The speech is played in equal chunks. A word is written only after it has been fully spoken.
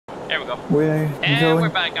There we go. And we're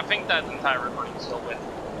back. I think that entire recording is still with.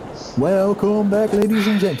 Welcome back, ladies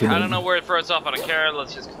and gentlemen. I don't know where it throws off. I don't care.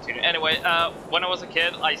 Let's just continue. Anyway, when I was a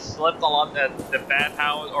kid, I slept a lot at the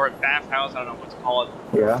bathhouse, or bathhouse, I don't know what to call it.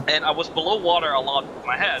 Yeah. And I was below water a lot with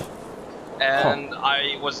my head. And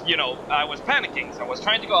I was, I was panicking. So I was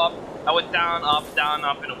trying to go up. I went down, up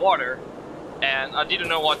in the water. And I didn't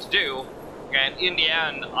know what to do. And in the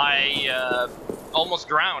end, I almost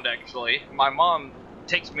drowned, actually. My mom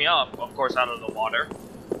takes me up, of course, out of the water.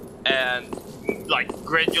 And like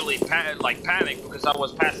gradually panicked because I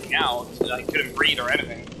was passing out. I couldn't breathe or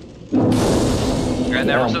anything. And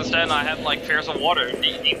ever since then I have like fears of water,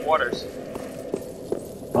 deep waters.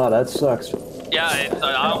 Oh, that sucks. Yeah,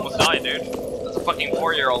 I almost died, dude. That's a fucking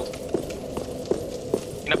 4-year-old.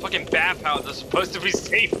 In a fucking bathhouse that's supposed to be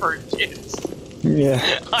safe for kids.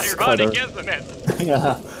 Yeah. Ironic, isn't it?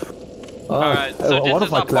 Yeah. Alright, so this one is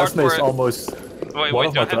of my a part where... classmates almost... Wait,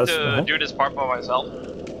 do I have to do this part by myself?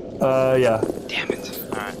 Yeah. Damn it.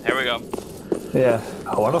 Alright, here we go. Yeah,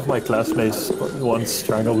 one of my classmates once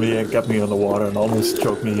strangled me and kept me on the water and almost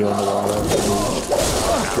choked me on the water and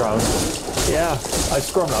drowned. Yeah, I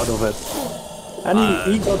scrummed out of it. And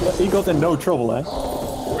he got in no trouble, eh?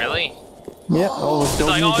 Really? Yeah, almost it's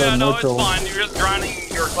like, no it's trouble. fine, you're just drowning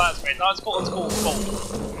your classmate. No, it's cool, it's cool, it's cool.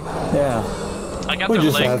 Yeah. I got We're their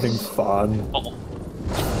just legs. having fun. Oh.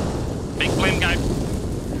 Big flame guy.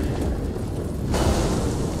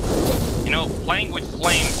 Playing with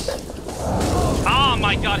flames. Oh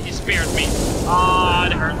my god, he speared me. Ah,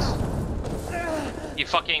 it hurts. You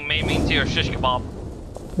fucking made me into your shish kebab.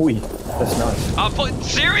 Wee, that's nice. But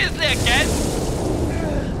seriously again?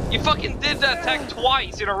 You fucking did that attack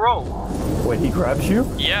twice in a row. Wait, he grabs you?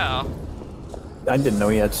 Yeah. I didn't know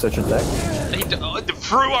he had such a deck. He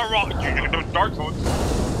threw a rock. Dark Souls.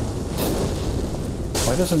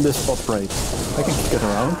 Why doesn't this spot break? I can just get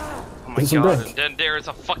around. Oh my god, and then there is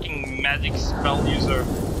a fucking magic spell user.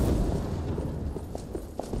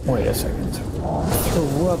 Wait a second. So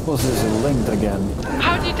what was this linked again?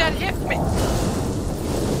 How did that hit me?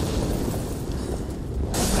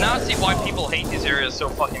 Now I see why people hate this area so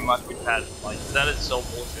fucking much with that. Like, that is so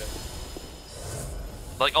bullshit.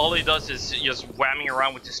 Like, all he does is just whamming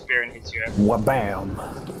around with the spear and hits you. Wabam!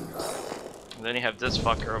 And then you have this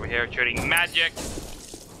fucker over here shooting magic.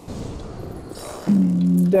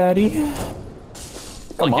 Daddy?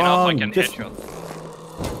 Come on, I can hit you.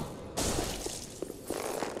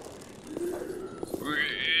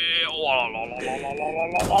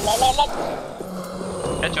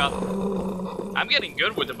 Headshot. I'm getting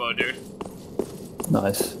good with the bow, dude.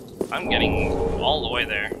 Nice. I'm getting all the way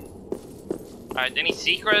there. Alright, any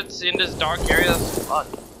secrets in this dark area? Fuck.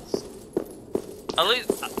 At least,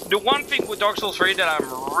 the one thing with Dark Souls 3 that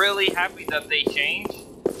I'm really happy that they changed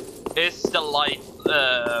is the light.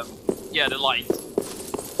 Yeah, the light.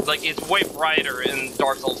 Like, it's way brighter in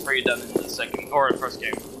Dark Souls 3 than in the second or the first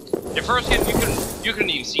game. The first game, you couldn't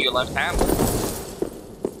even see your left hand.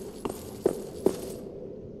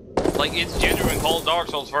 Like, it's genuine called Dark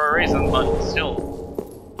Souls for a reason, but still.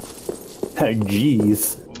 Heck,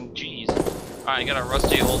 jeez. Jeez. Alright, I got a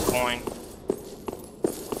rusty old coin.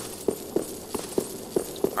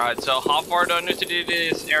 Alright, so how far do I need to do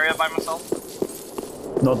this area by myself?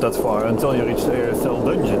 Not that far, until you reach the Aircell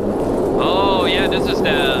dungeon. Oh yeah, this is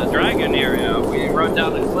the dragon area. We rode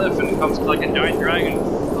down the cliff and it comes like a giant dragon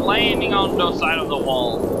landing on the side of the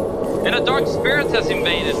wall. And a dark spirit has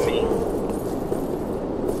invaded me.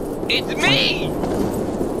 It's me!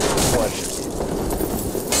 What?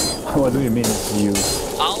 What do you mean it's you?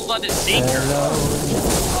 Alva the Seeker.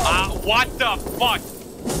 Hello? What the fuck?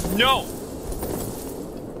 No!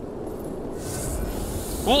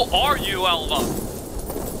 Who are you, Alva?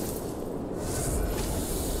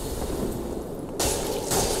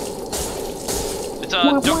 It's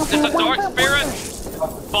a dark spirit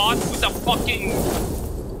boss with a fucking...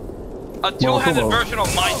 a two-handed version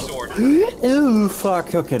of my sword. Ooh,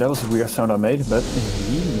 fuck. Okay, that was a weird sound I made, but...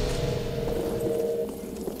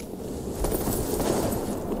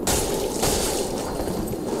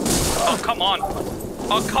 Oh, come on.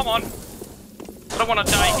 Oh, come on. I don't want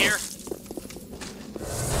to die here.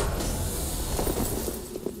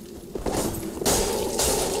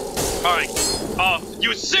 Alright. Oh,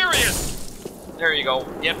 you serious? There you go.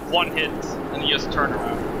 You have one hit, and you just turn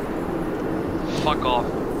around. Fuck off.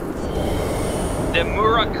 The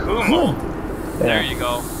Murakumo. Yeah. There you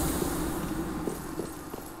go.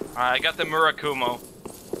 Alright, I got the Murakumo.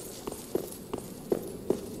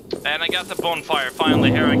 And I got the bonfire. Finally,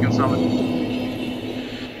 here I can summon.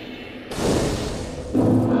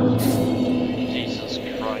 Jesus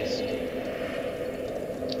Christ.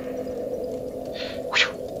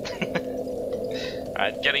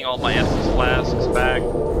 Alright, getting all my essence flasks back.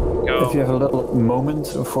 Go. If you have a little moment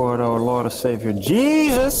for our Lord and Savior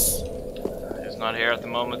Jesus! He's not here at the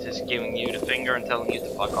moment, he's giving you the finger and telling you to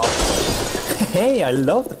fuck off. Hey, I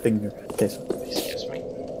love the finger. Okay, so. Excuse me.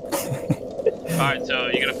 Alright, so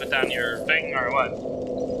you're gonna put down your thing or what?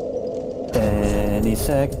 Any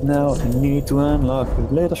sec now, I need to unlock the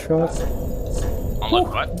little shot.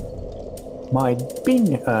 Unlock what? My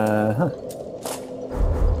ping,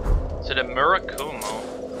 So the Murakumo.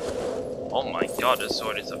 Oh my god, this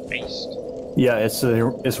sword is a beast. Yeah,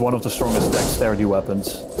 it's one of the strongest dexterity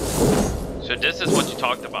weapons. So this is what you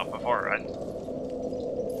talked about before, right?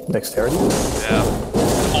 Dexterity? Yeah.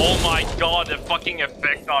 Oh my god, the fucking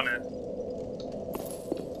effect on it.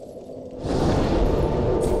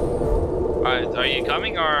 Alright, are you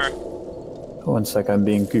coming or? 1 sec, I'm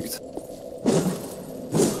being cooked.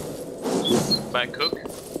 By cook?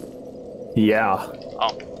 Yeah.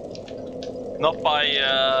 Oh. Not by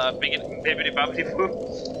bibbidi bobbidi boo?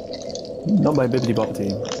 Not by bibbidi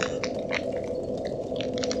bobbidi.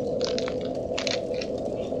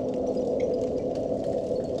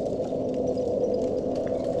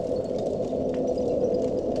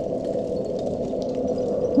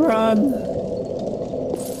 Run!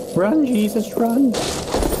 Run, Jesus, run!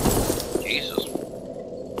 Jesus.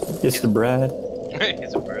 It's the bread.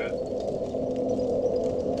 It's a bread.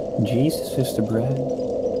 Jesus is the bread.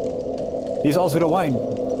 He's also the wine.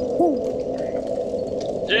 Woo.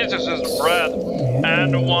 Jesus is the bread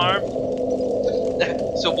and the wine.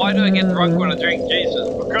 So why do I get drunk when I drink Jesus?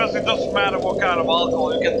 Because it doesn't matter what kind of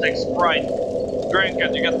alcohol, you can take Sprite, drink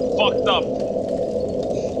it, you get fucked up.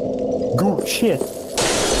 Good shit.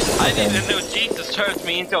 I didn't know Jesus turns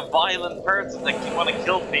me into a violent person that want to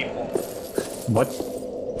kill people. What?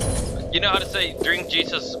 You know how to say drink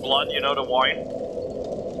Jesus' blood, you know the wine?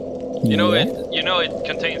 You know it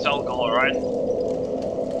contains alcohol, right?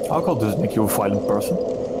 Alcohol doesn't make you a violent person.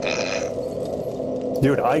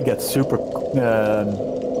 Dude, I get super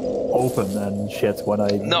open and shit when I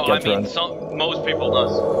get drunk. Most people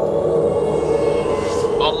does.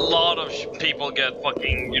 A lot of people get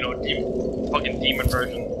fucking, fucking demon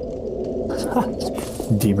version.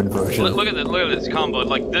 Demon version. Look at this combo.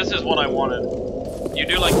 Like, this is what I wanted. You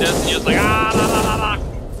do like this, and you're just like, ah, la, la, la, la.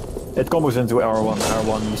 It combos into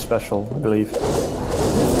R1 special, I believe.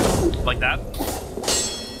 Like that?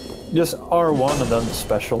 Just R1 and then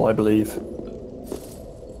special, I believe.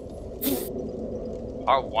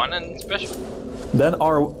 R1 and special? Then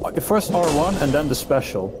first R1 and then the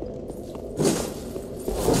special.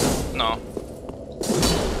 No.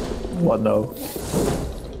 What, no?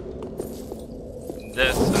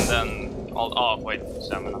 This and then oh wait,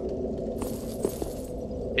 stamina.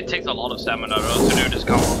 It takes a lot of stamina to do this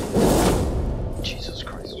combo. Jesus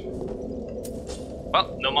Christ.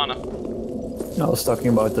 Well, no mana. I was talking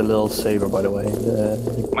about the little saber, by the way.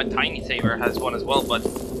 My tiny saber has one as well, but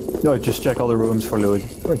No, just check all the rooms for loot.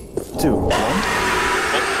 3, 2, 1.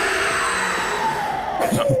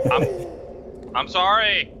 I'm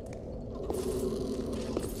sorry.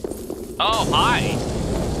 Oh, hi.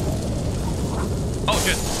 Oh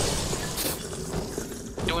shit.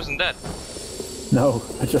 It wasn't dead. No,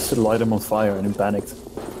 I just light him on fire and he panicked.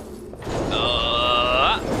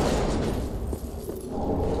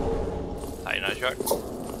 Hi, nice shot.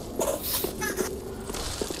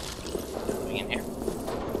 Coming in here.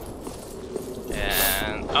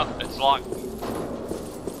 And oh, it's locked.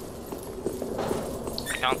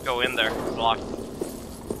 I can't go in there. It's locked.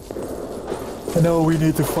 I know we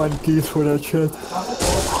need to find keys for that shit.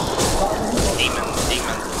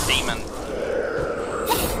 Demon.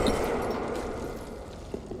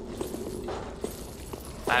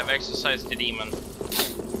 I have exercised the demon.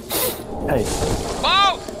 Hey.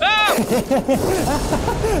 Whoa! Ah!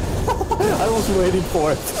 I was waiting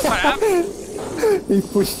for it. What happened? He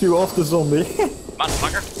pushed you off the zombie.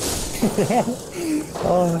 Motherfucker.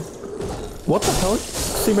 What the hell?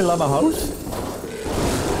 Similama house?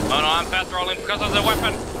 Oh no, I'm fast rolling because of the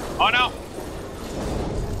weapon. Oh no!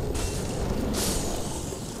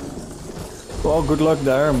 Well, good luck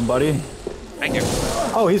there, buddy. Thank you.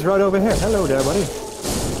 Oh, he's right over here. Hello there, buddy.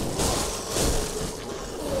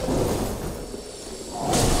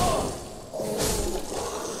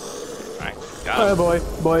 Alright, got Oh,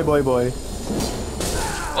 it. boy.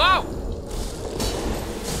 Whoa!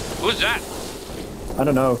 Who's that? I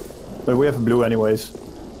don't know, but we have blue anyways.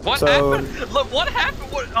 What happened? Look, what happened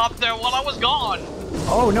up there while I was gone?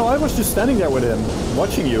 Oh no, I was just standing there with him,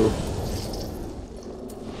 watching you.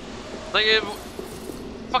 Like,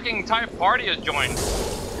 fucking entire party has joined.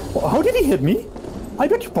 Well, how did he hit me? I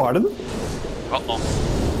beg your pardon? Uh-oh.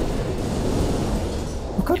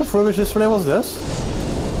 What kind of rubbish display was this?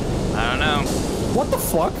 down. What the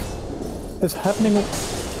fuck is happening?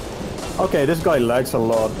 Okay, this guy lags a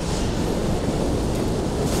lot.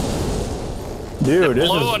 Dude, The this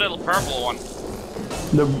blue is or the purple one?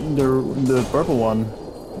 the purple one.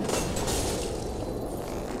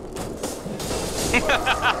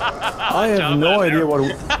 I have no idea what.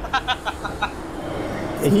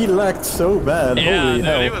 He lagged so bad. Yeah, Holy dude,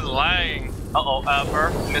 hell! he was lying. Uh-oh,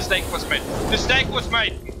 Burr, mistake was made. Mistake was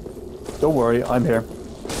made! Don't worry, I'm here.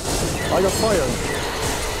 I got fired.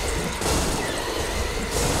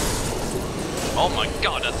 Oh my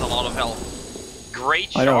god, that's a lot of health. Great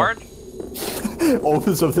I know. shard.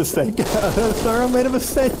 Opens of mistake. Sorry, I made a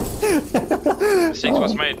mistake. Mistake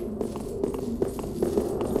was made.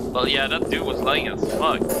 Well, yeah, that dude was lying as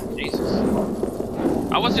fuck. Jesus.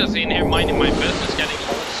 I was just in here minding my business, getting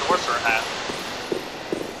old sorcerer hat.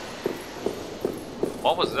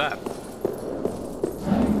 What was that?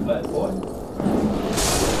 Bad boy.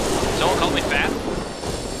 Someone called me fat?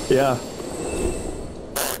 Yeah.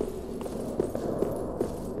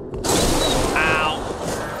 Ow!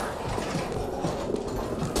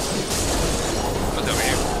 What's over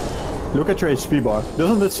here? Look at your HP bar.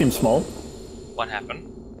 Doesn't it seem small? What happened?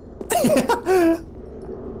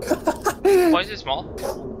 Why is it small?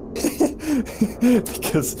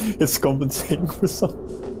 Because it's compensating for some.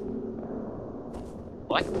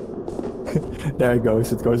 What? There it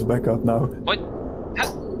goes. It goes back up now. What?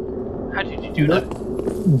 How did you do that?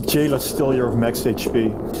 Jailer stole your max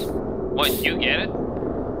HP. What, you get it?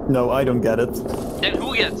 No, I don't get it. Then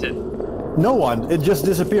who gets it? No one. It just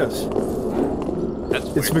disappears. That's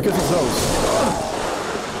It's weird. because of those.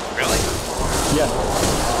 Really? Yeah.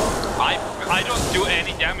 I don't do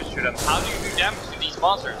any damage to them. How do you do damage to these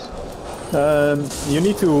monsters? You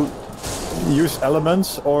need to use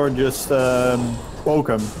elements or just poke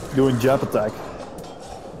them, doing jab attack.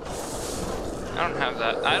 I don't have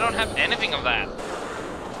that. I don't have anything of that.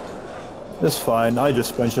 That's fine. I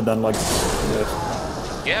just punch it then like this.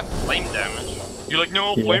 You have flame damage. You're like,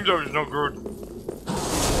 no, Yeah. flame damage is no good.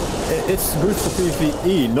 It's good for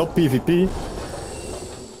PvE, not PvP.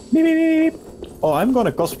 Beep, beep, beep, beep. Oh, I'm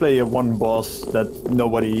gonna cosplay one boss that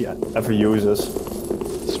nobody ever uses.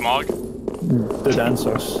 Smog? The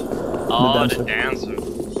dancers. Oh, the dancer.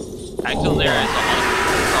 Actually, there is a lot.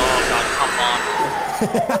 Oh god, come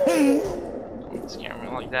on. Don't scare me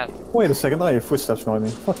like that. Wait a second, I hear footsteps behind me.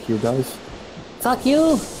 Fuck you guys. Fuck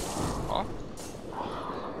you! Oh,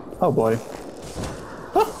 Oh boy.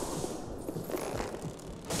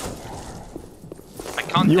 I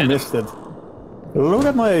can't You hit missed it. Look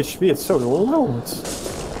at my HP, it's so low.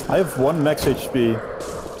 I have 1 max HP. him.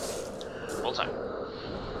 Full time.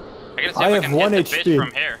 I gotta see I if I have can 1 hit the HP. fish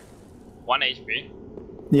from here. 1 HP.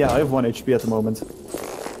 Yeah, I have 1 HP at the moment.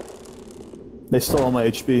 They stole all my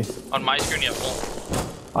HP. On my screen, you have full.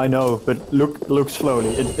 I know, but look slowly.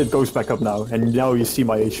 It goes back up now, and now you see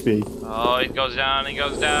my HP. Oh, it goes down, it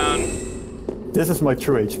goes down. This is my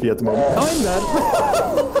true HP at the moment. I'm dead.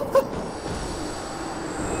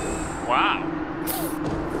 Wow.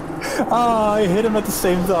 Ah, I hit him at the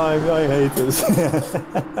same time. I hate this.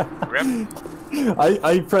 Rip.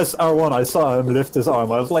 I pressed R1. I saw him lift his arm.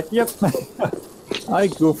 I was like, yep. I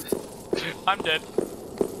goofed. I'm dead.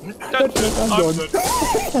 That's it, I'm done. dead.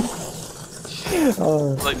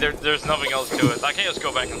 Like, there's nothing else to it. I can just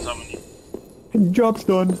go back and summon you. Job's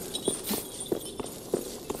done.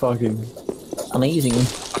 Fucking. Amazing.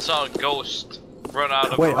 I saw a ghost run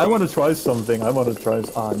out of Wait, a I room. want to try something. I want to try.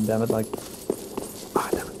 Ah, damn it! Like. Ah,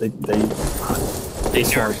 damn it! They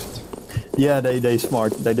smart. nerfed. Yeah, they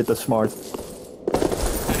smart. They did the smart.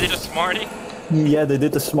 They did a smarty? Yeah, they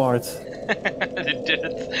did the smart. They did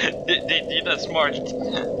a smart.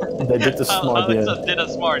 They did the smart. Alex Yeah. did a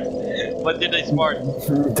smart. What did they smart?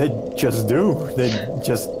 They just do. They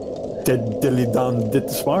just diddly done did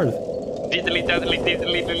the smart. Diddly daddly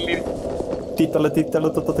diddly diddly.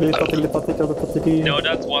 No, No,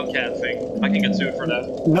 that's one cat thing. I can get sued for that.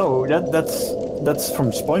 that's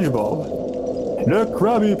from SpongeBob. The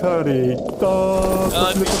Krabby Patty.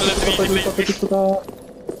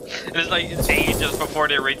 It's like ages before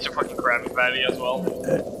they reach the fucking Krabby Patty as well.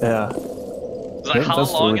 Yeah. It's like, Yeah, how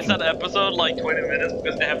that's the long is original. that episode? Like 20 minutes?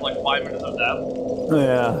 Because they have like 5 minutes of that.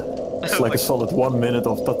 Yeah. It's like a solid 1 minute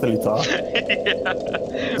of Tatalita.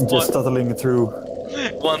 Yeah. Just tuttling through.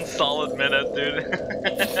 One solid minute, dude.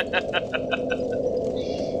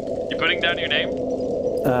 You putting down your name?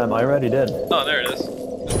 I already did. Oh, there it is.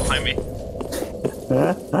 It's behind me.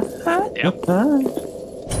 Yep.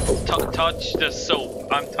 Touch the soap.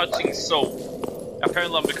 I'm touching soap.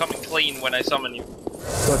 Apparently I'm becoming clean when I summon you.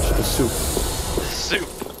 Touch the soup. Soup.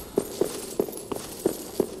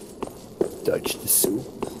 Touch the soup.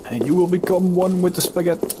 And you will become one with the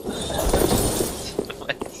spaghetti.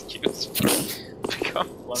 Excuse me. Become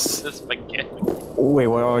one with the spaghetti. Wait,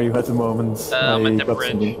 where are you at the moment? I'm at the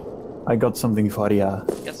bridge. I got something for ya.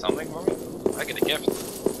 Get something for me? I get a gift.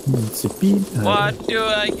 It's a beat. What do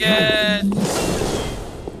I get?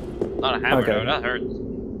 Not a hammer, Okay. though. That hurts.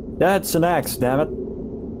 That's an axe, damn it.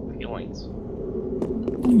 Feelings.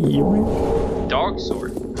 Yoink. Dog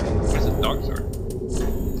sword. What is a dog sword?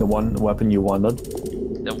 The one weapon you wanted.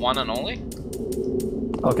 The one and only?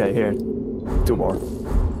 Okay, here. 2 more.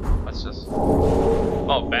 What's this?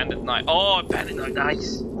 Oh, bandit knife. Oh, bandit knife.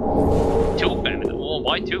 Nice. 2 bandit. Oh,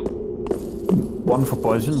 why 2? 1 for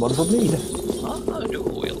poison, 1 for bleed. Oh,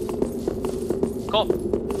 dual wield. Cool.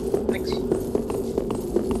 Thanks.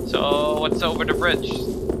 So, what's over the bridge?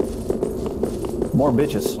 More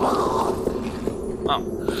bitches. Oh.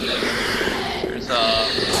 There's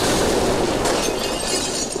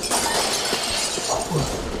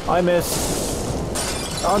I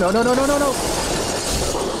missed. Oh no no no no no no!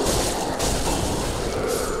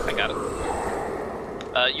 I got it.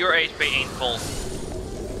 Your HP ain't full.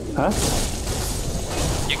 Huh?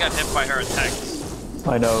 You got hit by her attacks.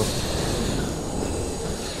 I know.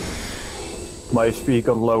 My HP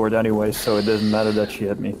got lowered anyway, so it doesn't matter that she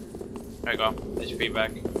hit me. There you go. HP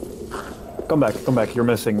back. Come back, you're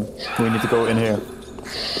missing. We need to go in here.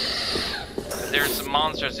 There's some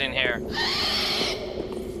monsters in here.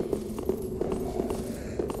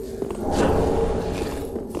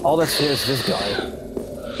 All that's here is this guy.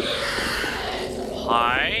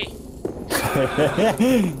 Hi.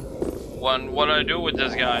 What do I do with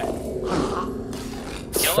this guy?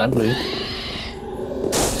 It's Kill friendly. him?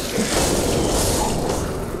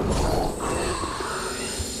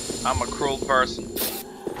 I'm a cruel person.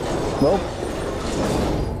 Nope.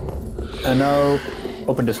 And now,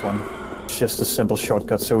 open this one. It's just a simple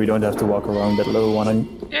shortcut so we don't have to walk around that little one.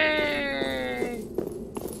 And Yay!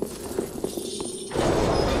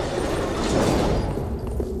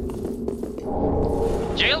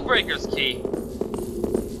 Jailbreaker's key.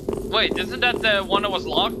 Wait, isn't that the one that was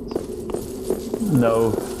locked?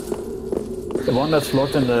 no. The one that's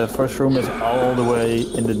locked in the first room is all the way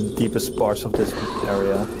in the deepest parts of this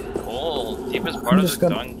area. Oh, deepest part of just the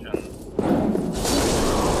gonna- dungeon.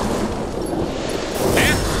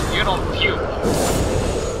 And you don't puke.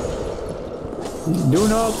 Do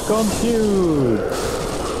not compute!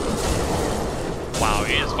 Wow,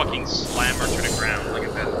 you just fucking slam her to the ground. Look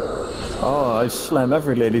at that. Oh, I slam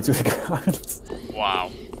every lady to the ground.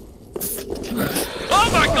 Wow. Oh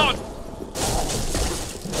my god!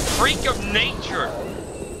 Freak of nature!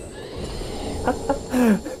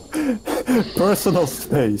 Personal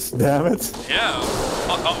space, damn it. Yeah.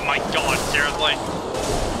 Oh my god, seriously?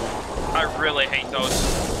 I really hate those.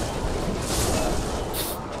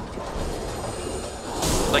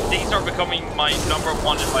 Like, these are becoming my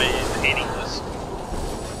 #1 in my hating list.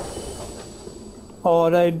 Oh,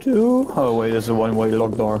 they do? Oh wait, there's a one-way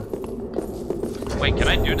locked door. Wait, can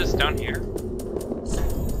I do this down here?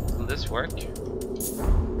 Will this work?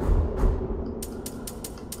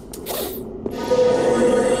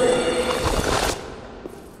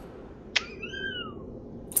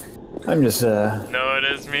 I'm just, No, it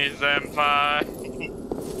is me, senpai.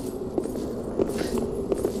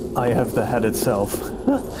 I have the head itself.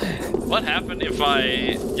 What happened if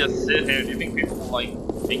I just sit here? Do you think people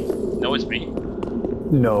know it's me?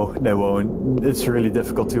 No, they won't. It's really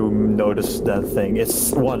difficult to notice that thing. It's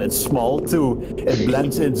small, 2, it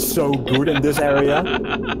blends in so good in this area.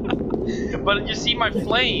 But you see my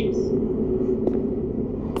flames.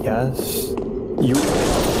 Yes.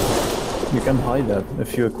 You can hide that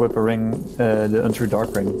if you equip a ring, the Untrue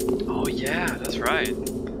Dark Ring. Oh yeah, that's right.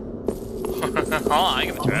 Oh, I'm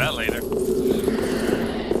gonna try that later.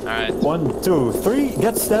 Alright. 1, 2, 3,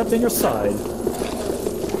 get stabbed in your side.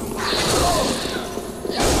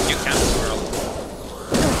 You can't swirl.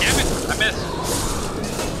 Damn it, I missed.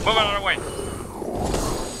 Move out of the way.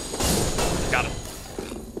 Got it.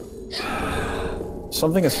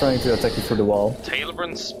 Something is trying to attack you through the wall.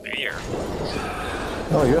 Tailburn spear.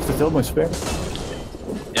 Oh, you have to tilt my spear?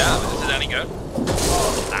 Yeah, is it any good?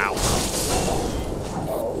 Ow.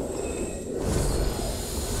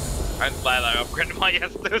 I'm glad I upgraded my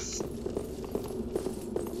Estus.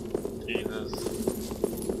 Jesus.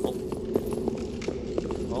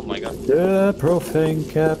 Oh my god. The profane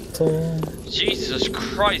captain. Jesus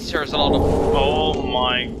Christ, there's a lot of... Oh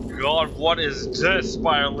my god, what is this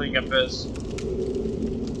spiraling abyss?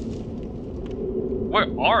 Where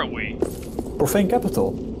are we? Profane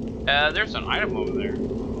capital. There's an item over there.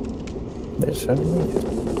 There's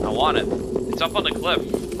certainly. I want it. It's up on the cliff.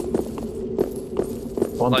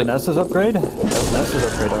 Want Like- the Nessus upgrade? There's Nessus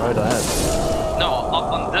upgrade right ahead. No,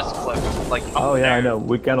 up on this cliff. Like up Oh yeah, there. I know.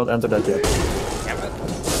 We cannot enter that yet. Damn it.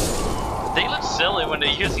 They look silly when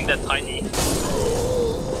they're using that tiny.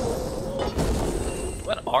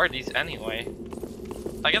 What are these anyway?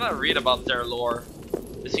 I gotta read about their lore.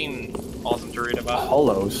 They seem awesome to read about.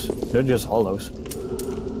 Hollows. They're just hollows.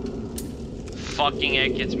 Fucking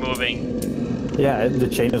egg, it's moving. Yeah, the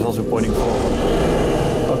chain is also pointing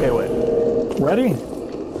forward. Okay, wait. Ready?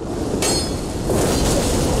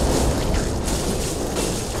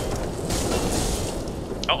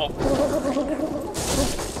 Uh-oh.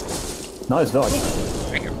 Nice dodge.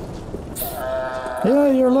 Thank you.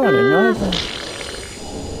 Yeah, you're learning, right?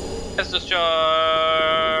 It's the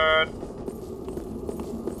shot.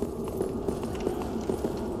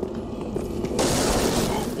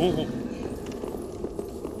 Ooh.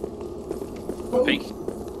 Fake.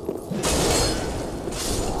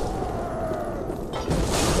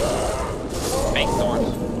 Fake doors.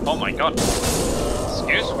 Oh my god.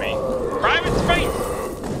 Excuse me. Private space!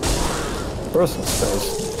 Personal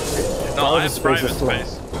space. No, I Private have space private is slow.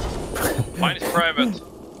 space. Mine is private.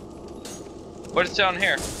 What is down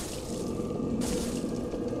here?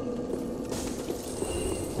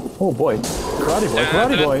 Oh boy.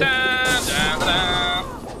 Karate boy.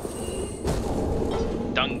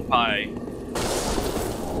 Dung pie.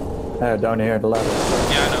 Down here, the ladder.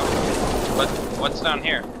 Yeah, I know. But what's down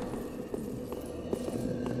here?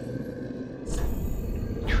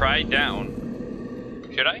 Try down.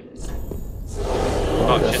 Should I?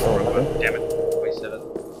 Oh that's shit, all wrong right. one. Damn it. Wasted it.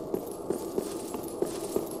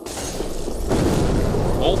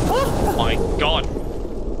 Oh my god.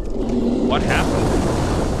 What happened?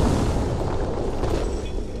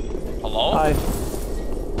 Hello? Hi.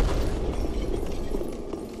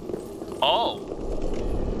 Oh.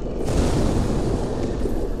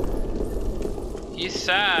 He's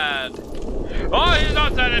sad. Oh, he's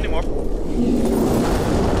not sad anymore.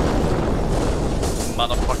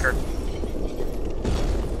 Motherfucker.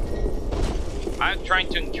 I'm trying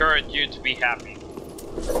to encourage you to be happy.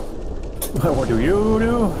 What do you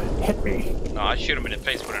do? Hit me. No, I shoot him in the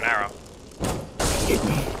face with an arrow. Hit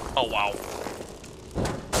me. Oh wow.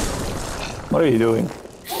 What are you doing?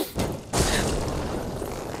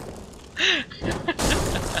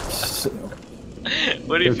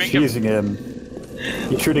 What do you You're think? teasing him.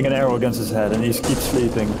 You're shooting an arrow against his head and he keeps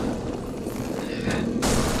sleeping.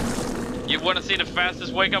 You want to see the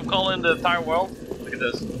fastest wake-up call in the entire world? Look at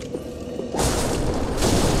this.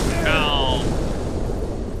 Oh.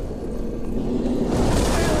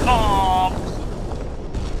 Oh.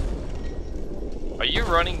 Are you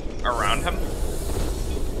running around him?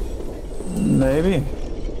 Maybe.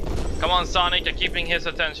 Come on, Sonic, you're keeping his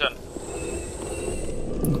attention.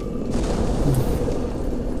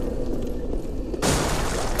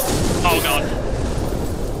 Oh god.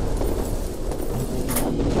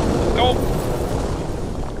 Go.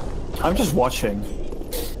 I'm just watching.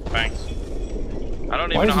 Thanks. I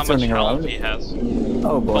don't Why even know is he how much turning health around? he has.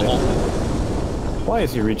 Oh boy. Uh-oh. Why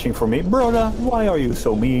is he reaching for me? Brother, why are you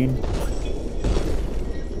so mean?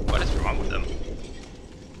 What is wrong with them?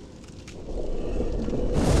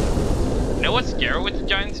 You know what's scary with the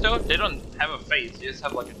giants though? They don't have a face, they just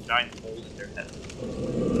have like a giant hole in their head.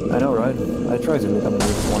 I know, right? I tried to become a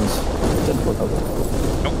move once. It didn't work out.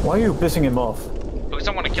 Nope. Why are you pissing him off? Because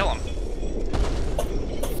I want to kill him.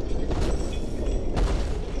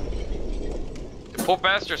 The poor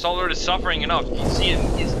bastard's already suffering enough. You see him,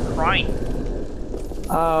 he's crying.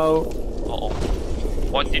 Oh, Uh-oh.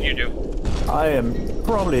 What did you do? I am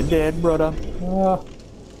probably dead, brother. What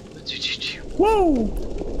did you do? Whoa!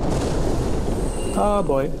 Oh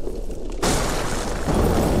boy.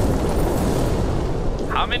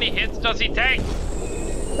 How many hits does he take?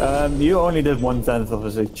 You only did 1/10 of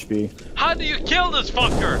his HP. How do you kill this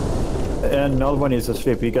fucker? And not when he's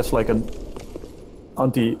asleep, he gets like an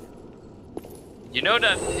anti. You know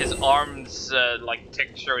that his arms, like,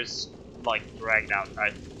 texture is, like, dragged out,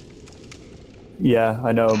 right? Yeah,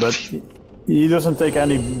 I know, but he doesn't take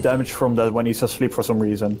any damage from that when he's asleep for some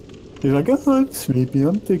reason. He's like, oh, I'm sleepy,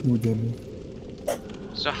 I'm taking damage.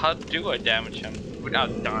 So how do I damage him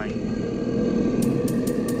without dying?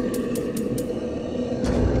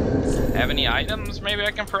 Have any items maybe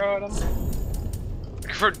I can throw at him? I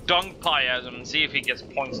can throw dung pie at him and see if he gets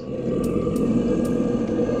points.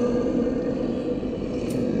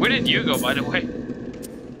 Where did you go, by the way?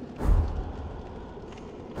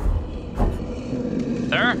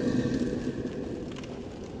 There?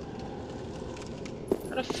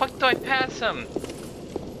 How the fuck do I pass him?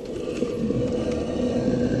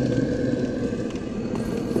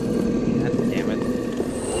 God damn it.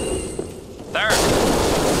 There!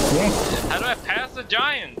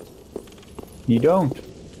 giant. You don't.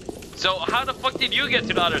 So how the fuck did you get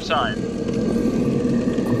to the other side?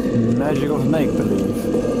 Magic of make-believe.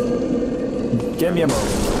 Give me a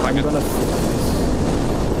moment. I'm gonna fix this.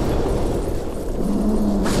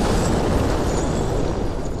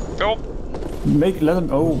 Oh. Let him.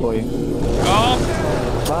 Oh boy. Oh.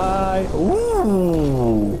 Bye.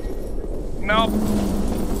 Ooh. No.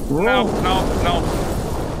 No. No. No.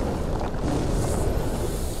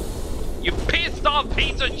 You pissed off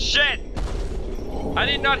piece of shit. I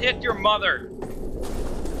did not hit your mother.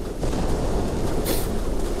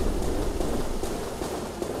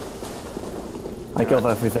 I killed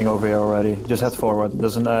everything over here already. Just head forward.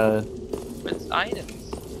 There's an It's items.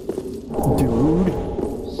 dude.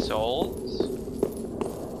 Souls.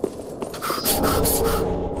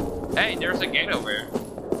 Hey, there's a gate over here.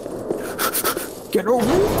 Get over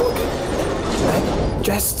here.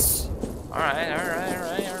 Chests.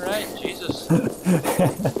 Alright, Jesus.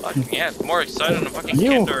 Fucking yeah, it's more exciting than a fucking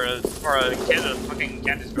kid or a kid at a fucking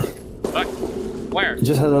candy store. Fuck. Where?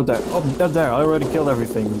 Just head up there. Oh, up there. I already killed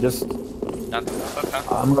everything. Just. Nothing. Okay.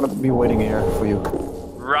 I'm gonna be waiting here for you.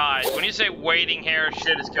 Right. When you say waiting here,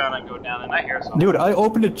 shit is gonna go down and I hear something. Dude, I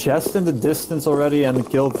opened a chest in the distance already and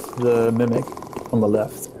killed the mimic on the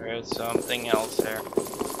left. There is something else here.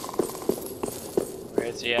 Where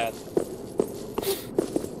is he at?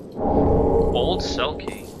 Old cell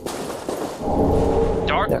key.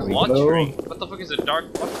 Dark watering. What the fuck is a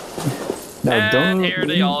dark watering? No, and don't. here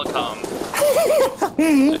they all come.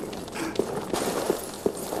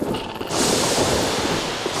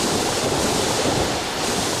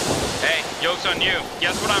 Hey, joke's on you.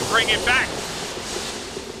 Guess what I'm bringing back?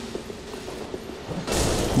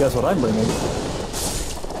 Guess what I'm bringing?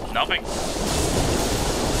 Nothing.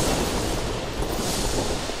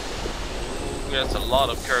 There's a lot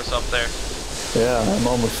of curse up there. Yeah, I'm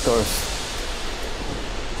almost cursed.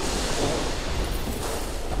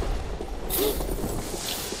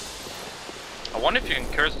 I wonder if you can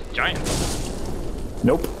curse the giant.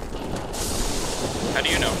 Nope. How do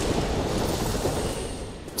you know?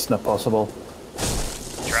 It's not possible.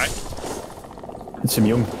 Try. It's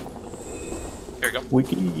immune. Here we go.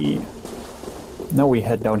 Wiki. Now we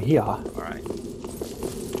head down here. Alright.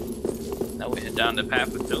 Now we head down the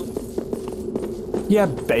path with Bill. Yeah,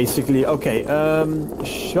 basically. Okay,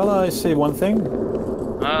 shall I say one thing?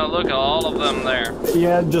 Look at all of them there.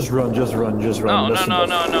 Yeah, just run. No.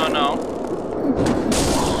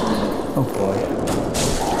 Oh boy.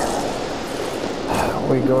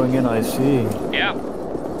 We're going in, I see. Yeah.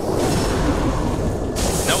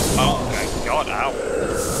 Nope. Oh my god, ow.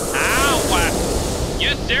 Ow!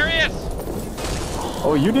 You serious?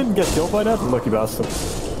 Oh, you didn't get killed by that? Lucky bastard.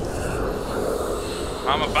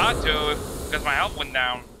 I'm about to, because my health went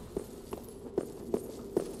down.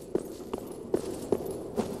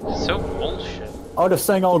 So bullshit. Oh, they're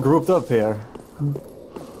staying all grouped up here.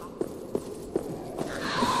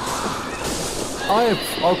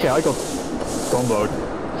 Okay, I got comboed.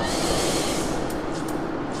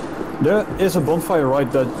 There is a bonfire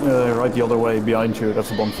right the other way behind you.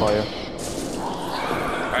 That's a bonfire.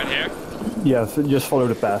 Right here? Yeah, just follow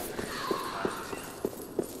the path.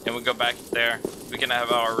 And we go back there. We can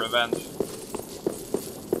have our revenge.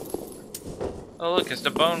 Oh look, it's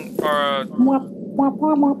the bone for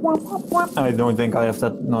I don't think I have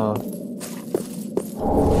that. No.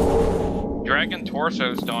 Dragon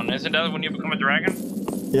Torso Stone. Isn't that when you become a dragon?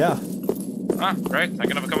 Yeah. Ah, great. I'm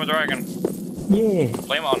gonna become a dragon. Yeah.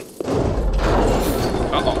 Flame on.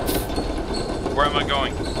 Uh-oh. Where am I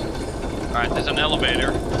going? Alright, there's an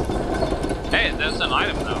elevator. Hey, there's an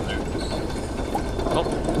item down there. Oh.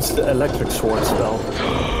 It's the electric sword spell.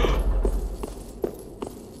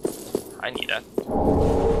 I need that.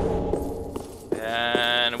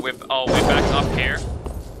 And we're back up here.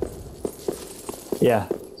 Yeah.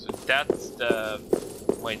 So that's the...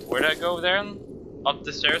 Wait, where'd I go then? Up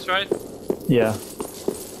the stairs, right? Yeah.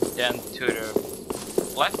 Then to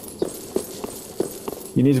the left?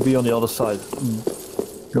 You need to be on the other side.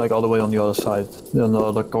 Like all the way on the other side. On the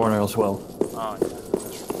other corner as well. Oh,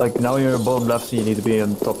 yeah. Like now you're bottom left, you need to be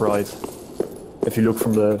in top right. If you look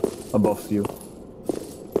from the above view.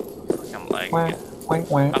 I'm lagging.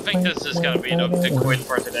 I think this is gonna be the quit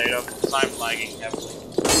for today though, because I'm lagging heavily.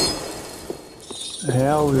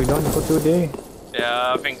 Yeah, we're done for today.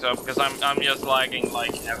 Yeah, I think so, because I'm just lagging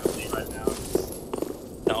like heavily right now.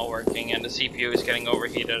 It's not working and the CPU is getting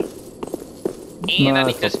overheated. And I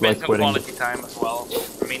need to spend some quality time as well.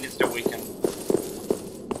 I mean, it's the weekend.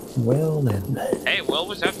 Well then. Hey, we'll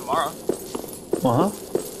always have tomorrow. Uh-huh.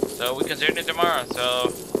 So we continue tomorrow,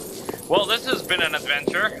 so... Well, this has been an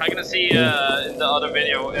adventure. I'm gonna see in the other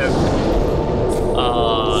video if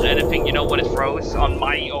anything, you know, when it froze on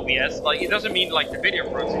my OBS. Like, it doesn't mean like the video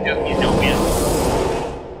froze, it just means the OBS.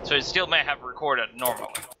 So it still may have recorded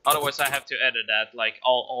normally. Otherwise I have to edit that, like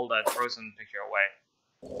all that frozen picture away.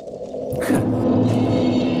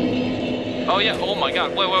 Oh yeah, oh my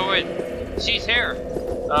god, wait. She's here.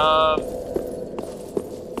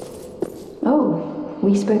 Oh,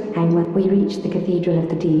 we spoke when we reached the Cathedral of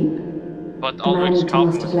the Deep. But The man Aldrich's you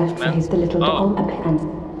must have left for his the little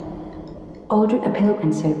Aldrich a pill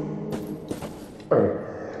and so.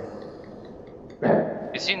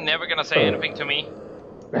 Is he never gonna say anything to me?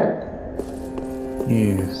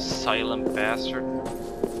 Yeah. Silent bastard.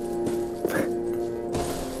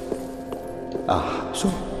 So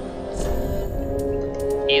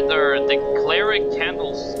Either the cleric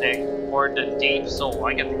candlestick or the deep soul.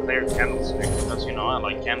 I get the cleric candlestick because, you know, I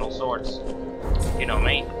like candle swords. You know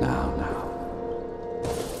me. now.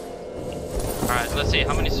 Alright, let's see.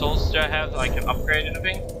 How many souls do I have that I can upgrade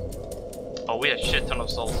anything? Oh, we have a shit ton of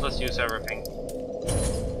souls. Let's use everything.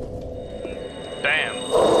 Damn.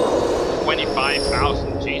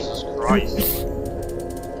 25,000. Jesus Christ.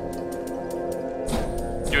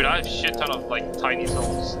 Dude, I have a shit ton of, like, tiny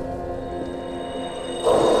souls.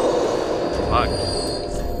 Fuck.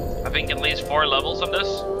 I think at least 4 levels of this.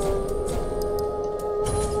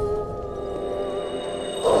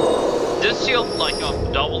 This shield, like,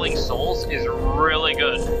 of doubling souls is really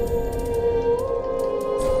good.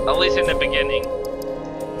 At least in the beginning.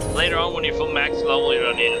 Later on, when you full max level, you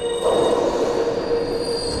don't need it.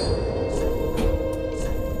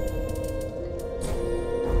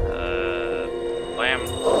 Blam.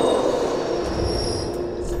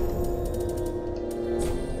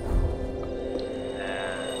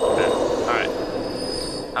 Alright.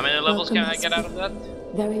 How many levels can I get out of that?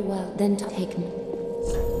 Very well, then taken.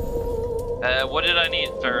 What did I need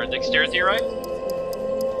for dexterity, right?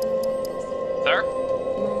 Sir?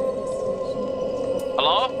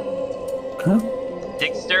 Hello? Huh?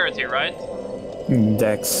 Dexterity, right?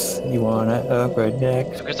 Dex. You wanna upgrade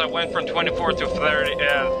Dex? Because I went from 24 to 32.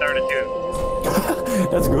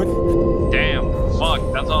 That's good. Damn, fuck,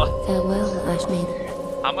 that's all. Farewell, Ashmaid.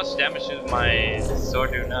 How much damage does my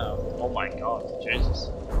sword do now? Oh my god, Jesus.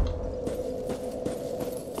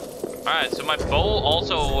 Alright, so my bow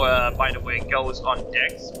also, by the way, goes on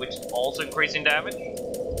dex, which is also increasing damage.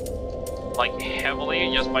 Like,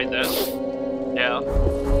 heavily, just by this. Yeah.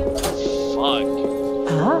 Fuck.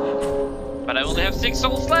 But I only have 6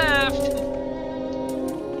 souls left!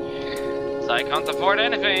 So I can't afford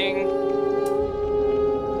anything.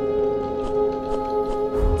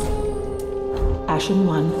 Ashen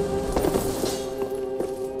 1.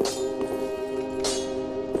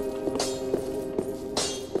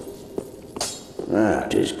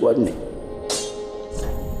 Just wasn't it?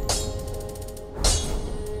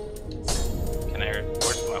 Can I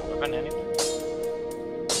report my weapon anything?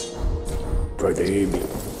 Pretty.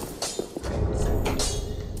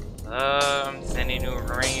 Any new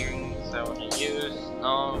rings I wanna use?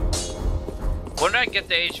 No. When did I get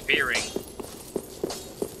the HP ring?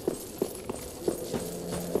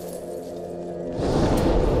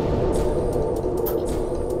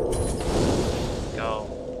 Go.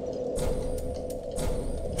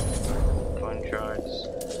 Fun charts.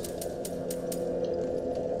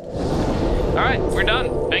 Alright, we're done.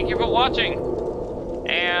 Thank you for watching.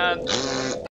 And